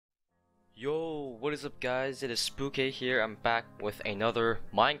What is up guys, it is Spookay here. I'm back with another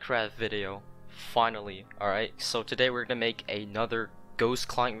Minecraft video, finally. Alright, so today we're gonna make another Ghost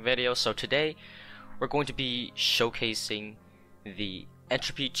Client video. So today we're going to be showcasing the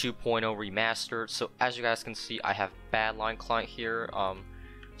Entropy 2.0 Remastered. So as you guys can see, I have Badline Client here.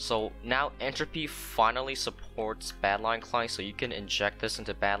 So now Entropy finally supports Badline Client, so you can inject this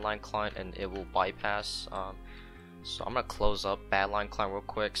into Badline Client and it will bypass. So I'm gonna close up Badline Client real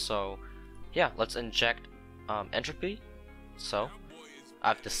quick. So yeah, let's inject Entropy. So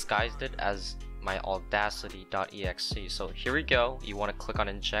I've disguised it as my audacity.exe. So here we go. You want to click on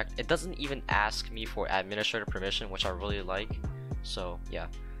inject. It doesn't even ask me for administrator permission, which I really like. So yeah,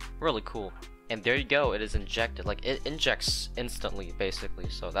 really cool. And there you go, it is injected. Like, it injects instantly basically,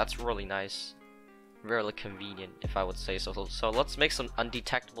 so that's really nice, really convenient if I would say so. So let's make some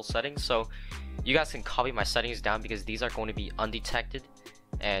undetectable settings. So you guys can copy my settings down because these are going to be undetected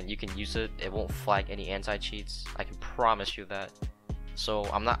and you can use it. It won't flag any anti-cheats, I can promise you that. So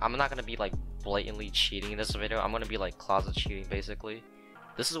I'm not gonna be like blatantly cheating in this video. I'm gonna be like closet cheating basically.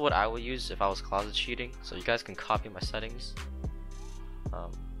 This is what I would use if I was closet cheating, so you guys can copy my settings.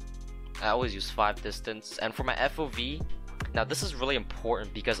 I always use 5 distance, and for my FOV, now this is really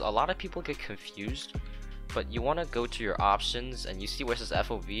important because a lot of people get confused, but you want to go to your options and you see where it says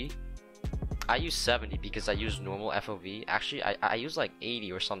FOV. I use 70 because I use normal FOV. Actually I use like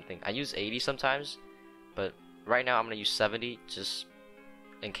 80 or something. I use 80 sometimes, but right now I'm gonna use 70 just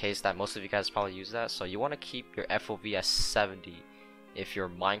in case that most of you guys probably use that. So you want to keep your FOV as 70. If your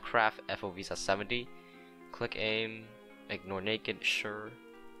Minecraft FOV is at 70, click aim, ignore naked, sure,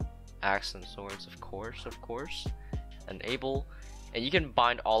 axe and swords, of course, enable, and you can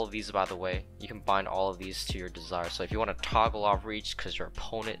bind all of these, by the way. You can bind all of these to your desire. So if you want to toggle off reach because your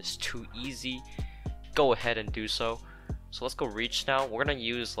opponent is too easy, go ahead and do so. So let's go reach now. We're gonna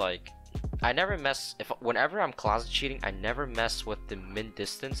use, like, I never mess, whenever I'm closet cheating, I never mess with the min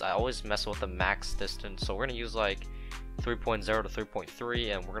distance. I always mess with the max distance. So we're gonna use like 3.0 to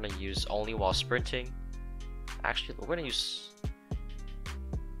 3.3, and we're gonna use only while sprinting. Actually, we're gonna use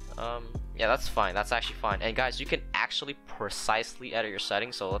yeah, that's fine, that's actually fine. And guys, you can actually precisely edit your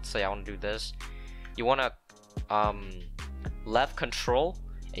settings. So let's say I want to do this. You want to left control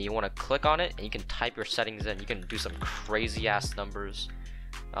and you want to click on it and you can type your settings in. You can do some crazy ass numbers.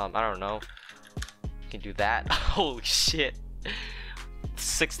 I don't know, you can do that. Holy shit,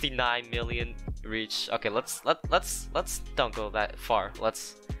 69 million reach. Okay, let's don't go that far.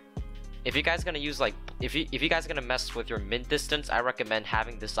 If you guys gonna use, like, if you guys gonna mess with your min distance, I recommend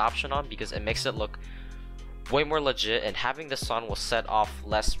having this option on because it makes it look way more legit, and having this on will set off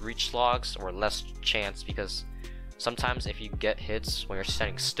less reach logs or less chance, because sometimes if you get hits when you're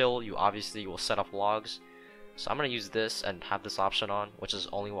standing still, you obviously will set off logs. So I'm gonna use this and have this option on, which is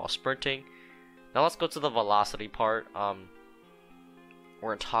only while sprinting. Now let's go to the velocity part. We're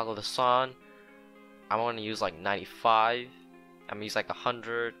gonna toggle this on. I'm gonna use like 95. I'm gonna use like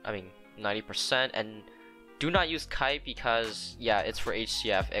 100. I mean 90%, and do not use kite because yeah, it's for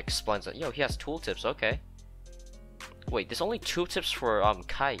HCF. It explains that. Yo, he has tooltips. Okay, wait, there's only tooltips for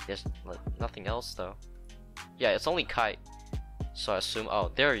kite. There's like nothing else though. Yeah, it's only kite, so I assume. Oh,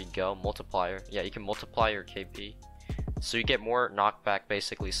 there you go, multiplier. Yeah, you can multiply your KP so you get more knockback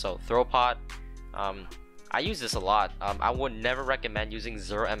basically. So throwpot, I use this a lot. I would never recommend using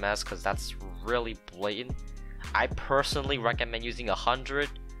 0 ms because that's really blatant. I personally recommend using 100.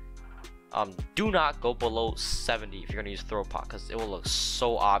 Do not go below 70 if you're gonna use throwpot because it will look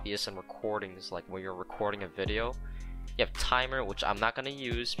so obvious in recordings, like when you're recording a video. You have timer, which I'm not gonna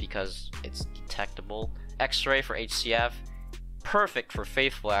use because it's detectable. X-ray for HCF, perfect for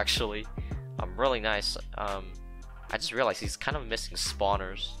faithful actually. Really nice. I just realized he's kind of missing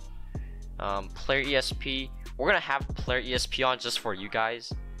spawners. Player ESP, we're gonna have player ESP on just for you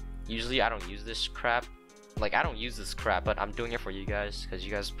guys. Usually I don't use this crap. Like, I don't use this crap, but I'm doing it for you guys because you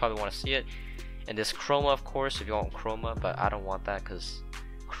guys probably want to see it. And this chroma, of course, if you want chroma, but I don't want that because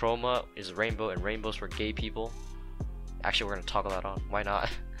chroma is rainbow and rainbows for gay people. Actually, we're gonna toggle that on. Why not?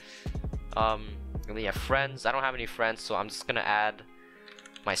 And then you have friends. I don't have any friends, so I'm just gonna add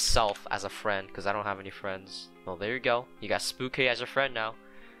myself as a friend because I don't have any friends. Well, there you go. You got Spookay as your friend now.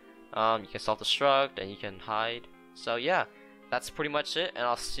 You can self-destruct and you can hide. So yeah, that's pretty much it, and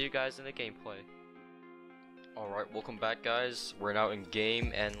I'll see you guys in the gameplay. Alright, welcome back guys. We're now in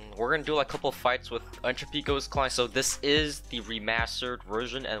game and we're gonna do like a couple of fights with Entropy Ghost Client. So this is the remastered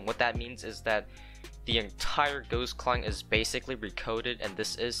version, and what that means is that the entire Ghost Client is basically recoded, and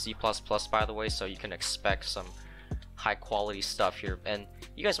this is C++ by the way, so you can expect some high quality stuff here. And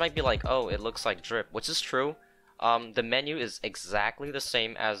you guys might be like, oh, it looks like drip, which is true. The menu is exactly the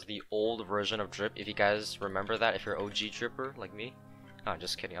same as the old version of Drip, if you guys remember that, if you're OG Dripper like me. No,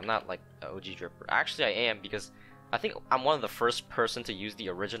 just kidding, I'm not like an OG Dripper. Actually, I am, because I think I'm one of the first person to use the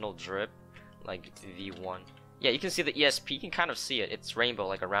original Drip, like V1. Yeah, you can see the ESP, you can kind of see it. It's rainbow,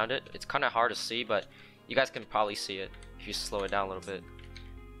 like around it. It's kind of hard to see, but you guys can probably see it if you slow it down a little bit.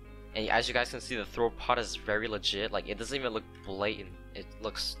 And as you guys can see, the throwpot is very legit. Like, it doesn't even look blatant. It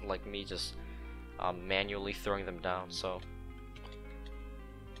looks like me just manually throwing them down. So,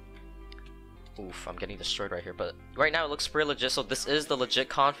 oof, I'm getting destroyed right here. But right now it looks pretty legit. So this is the legit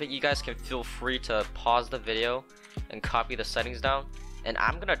config. You guys can feel free to pause the video and copy the settings down. And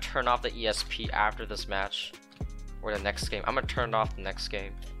I'm gonna turn off the ESP after this match or the next game. I'm gonna turn it off the next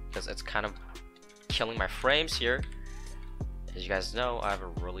game because it's kind of killing my frames here. As you guys know, I have a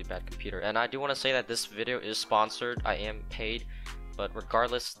really bad computer, and I do want to say that this video is sponsored. I am paid, but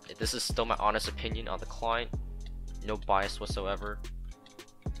regardless, this is still my honest opinion on the client. No bias whatsoever.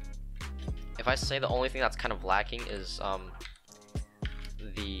 If I say the only thing that's kind of lacking is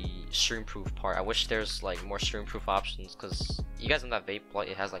the stream-proof part. I wish there's like more stream-proof options, because you guys know that vape light,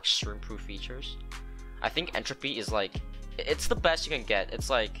 it has like stream-proof features. I think Entropy is like, it's the best you can get. It's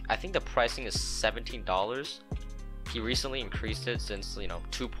like, I think the pricing is $17. He recently increased it since, you know,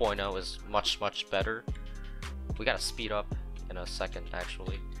 2.0 is much better. We gotta speed up in a second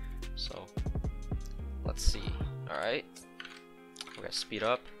actually, so let's see. Alright, we're gonna speed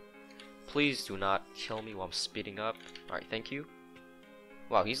up. Please do not kill me while I'm speeding up. Alright, thank you.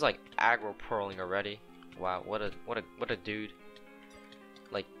 Wow, he's like aggro pearling already. Wow, what a dude.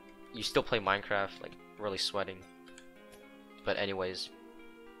 Like, you still play Minecraft, like really sweating. But anyways,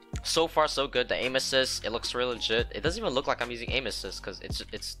 so far so good. The aim assist, it looks really legit. It doesn't even look like I'm using aim assist because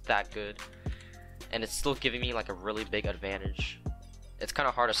it's that good, and it's still giving me like a really big advantage. It's kind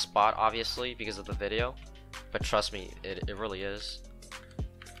of hard to spot obviously because of the video, but trust me, it really is.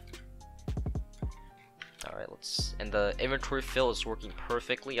 Alright, and the inventory fill is working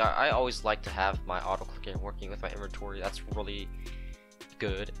perfectly. I always like to have my auto clicking working with my inventory. That's really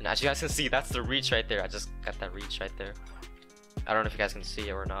good. And as you guys can see, that's the reach right there. I just got that reach right there. I don't know if you guys can see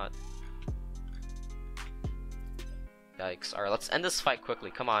it or not. Yikes. Alright, let's end this fight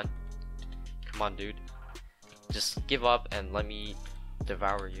quickly. Come on. Come on, dude. Just give up and let me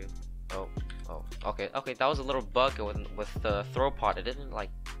devour you. Oh. Okay, that was a little bug with the throw pot. It didn't, like,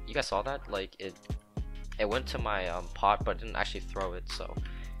 you guys saw that? Like, it went to my pot, but it didn't actually throw it, so.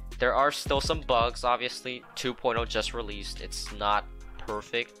 There are still some bugs, obviously. 2.0 just released. It's not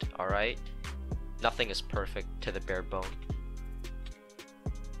perfect, alright? Nothing is perfect to the bare bone.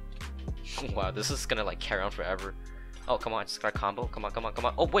 Wow, this is gonna like carry on forever. Oh, come on, just got a combo. Come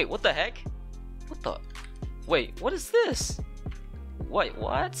on. Oh, wait, what the heck? Wait, what is this?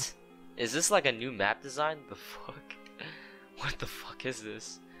 What? Is this like a new map design? The fuck? What the fuck is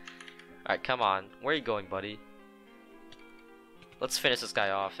this? Alright, come on. Where are you going, buddy? Let's finish this guy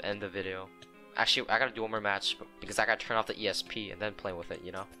off, end the video. Actually, I gotta do one more match because I gotta turn off the ESP and then play with it,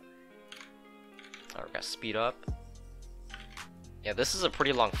 you know? Alright, we gotta speed up. Yeah, this is a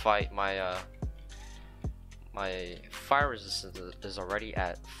pretty long fight. My fire resistance is already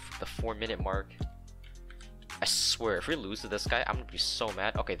at the 4-minute mark. I swear, if we lose to this guy, I'm gonna be so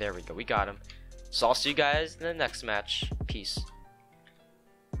mad. Okay, there we go. We got him. So I'll see you guys in the next match. Peace.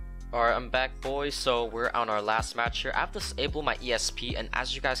 Alright, I'm back, boys. So we're on our last match here. I have disabled my ESP, and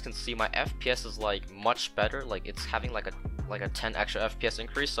as you guys can see, my FPS is like much better. Like, it's having like a 10 extra FPS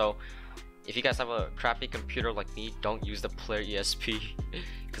increase. So if you guys have a crappy computer like me, don't use the player ESP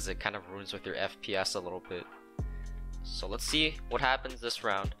because it kind of ruins with your FPS a little bit. So let's see what happens this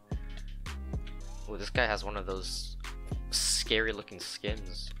round. Oh, this guy has one of those scary looking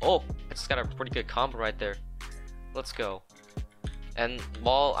skins. Oh, I just got a pretty good combo right there. Let's go. And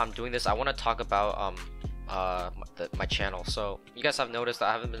while I'm doing this, I want to talk about my channel. So you guys have noticed that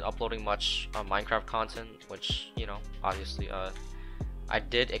I haven't been uploading much Minecraft content, which, you know, obviously I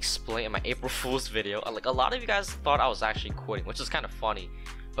did explain in my April Fool's video. Like, a lot of you guys thought I was actually quitting, which is kind of funny,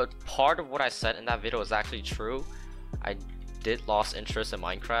 but part of what I said in that video is actually true. I did lose interest in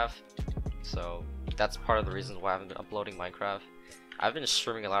Minecraft, so that's part of the reasons why I haven't been uploading Minecraft. I've been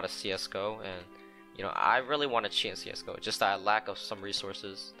streaming a lot of CSGO, and you know, I really want to cheat in CSGO, just that lack of some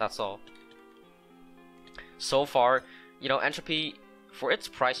resources, that's all. So far, you know, Entropy, for its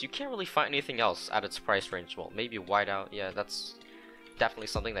price, you can't really find anything else at its price range. Well, maybe Whiteout, yeah, that's definitely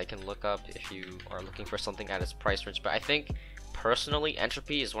something that you can look up if you are looking for something at its price range. But I think personally,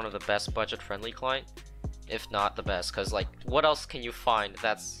 Entropy is one of the best budget-friendly client, if not the best, because like, what else can you find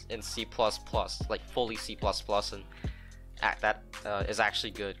that's in C++, like fully C++, and is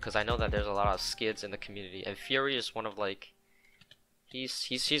actually good, because I know that there's a lot of skids in the community, and Fury is one of like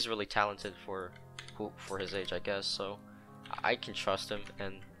he's really talented for his age, I guess. So I can trust him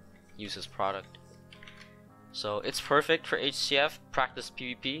and use his product. So it's perfect for HCF, practice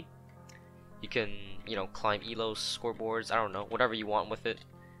PvP. You can, you know, climb elos, scoreboards, I don't know, whatever you want with it.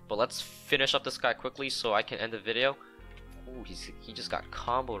 But let's finish up this guy quickly so I can end the video. Ooh, he just got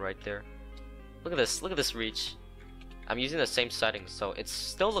combo right there. Look at this reach. I'm using the same settings, so it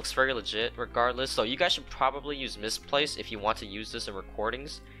still looks very legit regardless. So you guys should probably use misplace if you want to use this in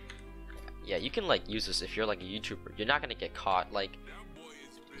recordings. Yeah, you can like use this if you're like a YouTuber. You're not gonna get caught. Like,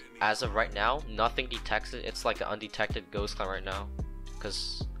 as of right now, nothing detects it. It's like an undetected ghost clan right now,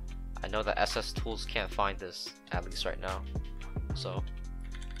 because I know that SS tools can't find this, at least right now. So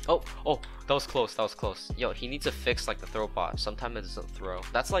oh, that was close, that was close. Yo, he needs to fix like the throwpot. Sometimes it doesn't throw.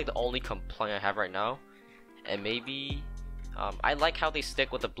 That's like the only complaint I have right now. And maybe I like how they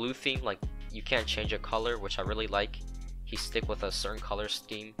stick with the blue theme. Like, you can't change your color, which I really like. He stick with a certain color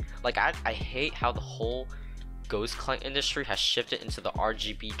scheme. Like, I hate how the whole ghost client industry has shifted into the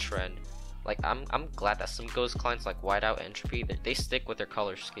RGB trend. Like, I'm glad that some ghost clients like Whiteout and Entropy, they stick with their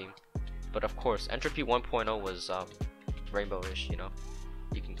color scheme. But of course, Entropy 1.0 was rainbowish, you know.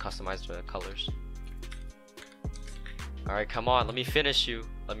 You can customize the colors. Alright, come on, let me finish you.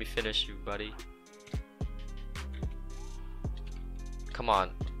 Let me finish you, buddy. Come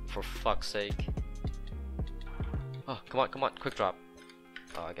on, for fuck's sake. Oh, come on, quick drop.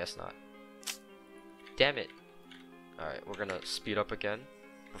 Oh, I guess not. Damn it. Alright, we're gonna speed up again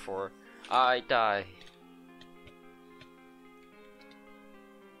before I die.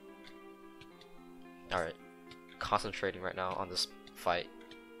 Alright, concentrating right now on this fight.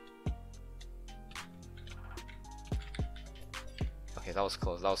 Okay, that was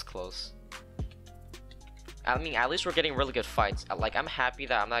close, that was close. I mean, at least we're getting really good fights. Like, I'm happy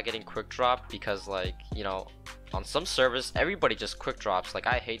that I'm not getting quick drop, because like, you know, on some servers, everybody just quick drops. Like,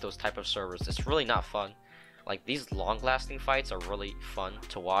 I hate those type of servers. It's really not fun. Like, these long-lasting fights are really fun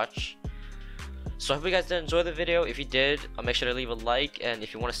to watch. So I hope you guys did enjoy the video. If you did, make sure to leave a like, and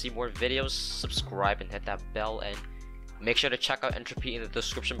if you want to see more videos, subscribe and hit that bell, and make sure to check out Entropy in the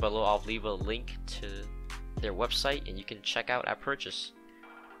description below. I'll leave a link to their website, and you can check out at purchase.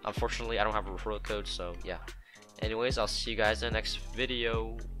 Unfortunately, I don't have a referral code, so yeah. Anyways, I'll see you guys in the next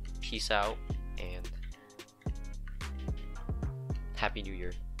video. Peace out, and Happy New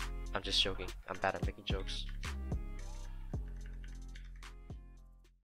Year. I'm just joking. I'm bad at making jokes.